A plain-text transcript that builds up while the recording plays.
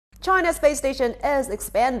China's space station is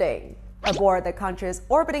expanding. Aboard the country's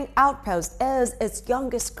orbiting outpost is its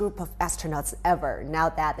youngest group of astronauts ever, now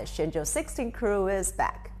that the Shenzhou 16 crew is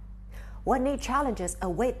back. What new challenges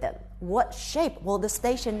await them? What shape will the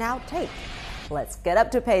station now take? Let's get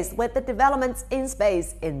up to pace with the developments in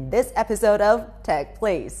space in this episode of Tech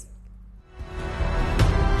Please.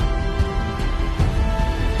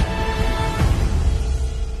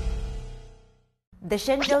 The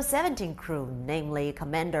Shenzhou 17 crew, namely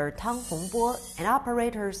Commander Tang Hongbo and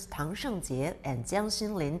operators Tang Shengjie and Jiang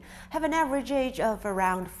Xinlin, have an average age of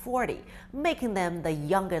around 40, making them the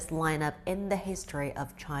youngest lineup in the history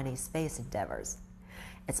of Chinese space endeavors.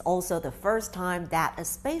 It's also the first time that a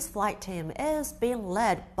spaceflight team is being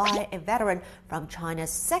led by a veteran from China's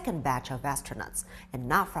second batch of astronauts, and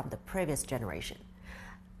not from the previous generation.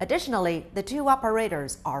 Additionally, the two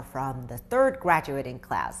operators are from the third graduating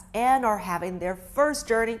class and are having their first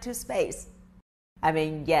journey to space. I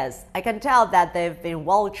mean, yes, I can tell that they've been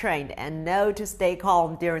well trained and know to stay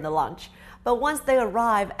calm during the launch. But once they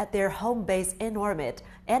arrive at their home base in orbit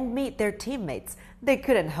and meet their teammates, they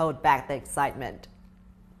couldn't hold back the excitement.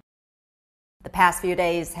 The past few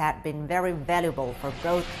days had been very valuable for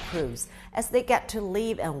both crews as they get to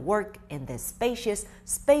live and work in this spacious,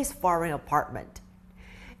 space-faring apartment.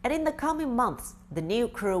 And in the coming months, the new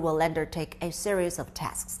crew will undertake a series of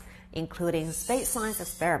tasks, including space science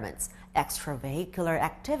experiments, extravehicular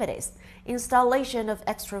activities, installation of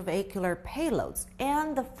extravehicular payloads,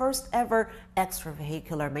 and the first ever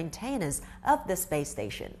extravehicular maintenance of the space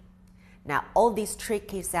station. Now, all these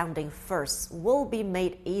tricky-sounding firsts will be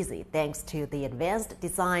made easy thanks to the advanced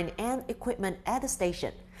design and equipment at the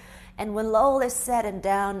station. And when all is said and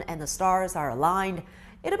done and the stars are aligned,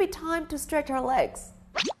 it'll be time to stretch our legs.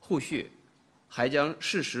 后续还将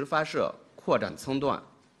适时发射扩展舱段，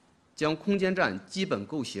将空间站基本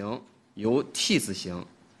构型由 T 字形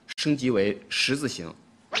升级为十字形。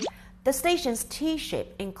 The station's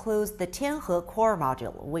T-shape includes the Tianhe core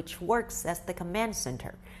module, which works as the command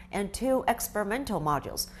center, and two experimental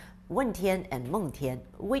modules, Wentian and Mengtian,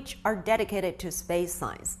 which are dedicated to space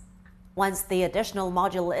science. Once the additional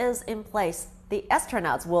module is in place, the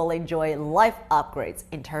astronauts will enjoy life upgrades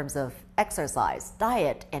in terms of exercise,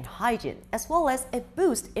 diet, and hygiene, as well as a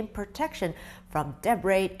boost in protection from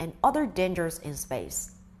debris and other dangers in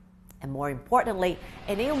space. And more importantly,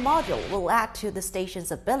 a new module will add to the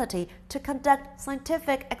station's ability to conduct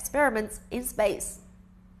scientific experiments in space.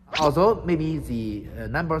 Although maybe the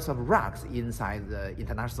numbers of racks inside the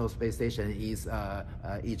International Space Station is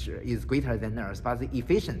greater than Earth, but the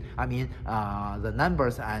efficient, the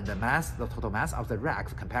numbers and the mass, the total mass of the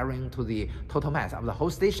racks comparing to the total mass of the whole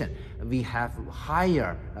station, we have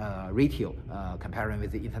higher ratio comparing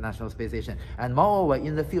with the International Space Station. And moreover,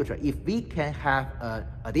 in the future, if we can have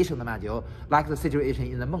additional module, like the situation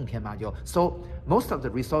in the Mengtian module, so most of the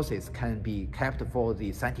resources can be kept for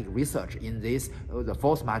the scientific research in this, the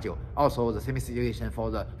fourth module. Also, the same situation for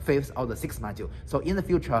the fifth or the sixth module. So in the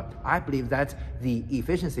future, I believe that the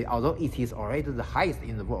efficiency, although it is already the highest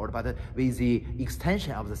in the world, but with the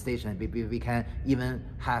extension of the station, we can even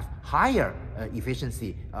have higher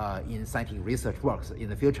efficiency in scientific research works in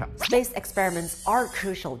the future. Space experiments are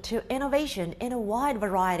crucial to innovation in a wide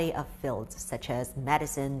variety of fields, such as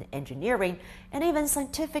medicine, engineering, and even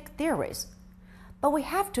scientific theories. But we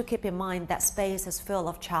have to keep in mind that space is full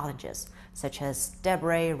of challenges, such as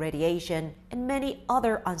debris, radiation, and many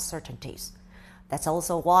other uncertainties. That's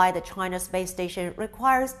also why the China space station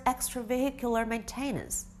requires extravehicular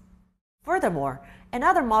maintenance. Furthermore,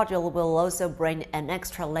 another module will also bring an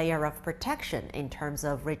extra layer of protection in terms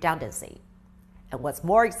of redundancy. And what's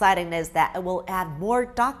more exciting is that it will add more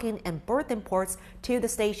docking and berthing ports to the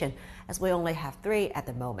station, as we only have 3 at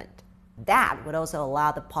the moment. That would also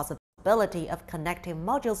allow the possibility of connecting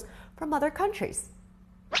modules from other countries.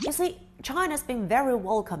 You see, China's been very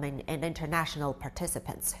welcoming in international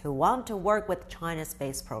participants who want to work with China's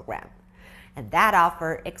space program. And that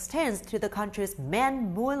offer extends to the country's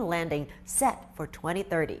manned moon landing set for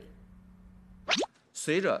 2030.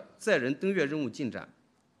 随着载人登月任务进展，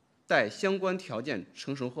待相关条件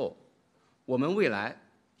成熟后，我们未来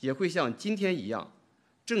也会像今天一样，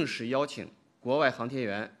正式邀请国外航天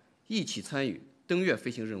员一起参与登月飞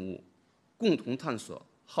行任务，共同探索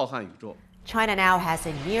浩瀚宇宙。 China now has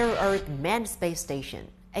a near-Earth manned space station,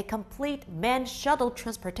 a complete manned shuttle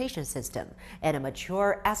transportation system, and a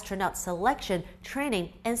mature astronaut selection, training,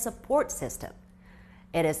 and support system.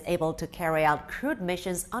 It is able to carry out crewed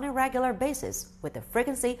missions on a regular basis with a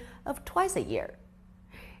frequency of twice a year.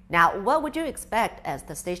 Now, what would you expect as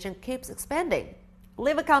the station keeps expanding?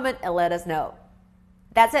 Leave a comment and let us know.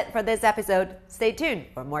 That's it for this episode. Stay tuned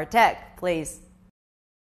for more tech, please.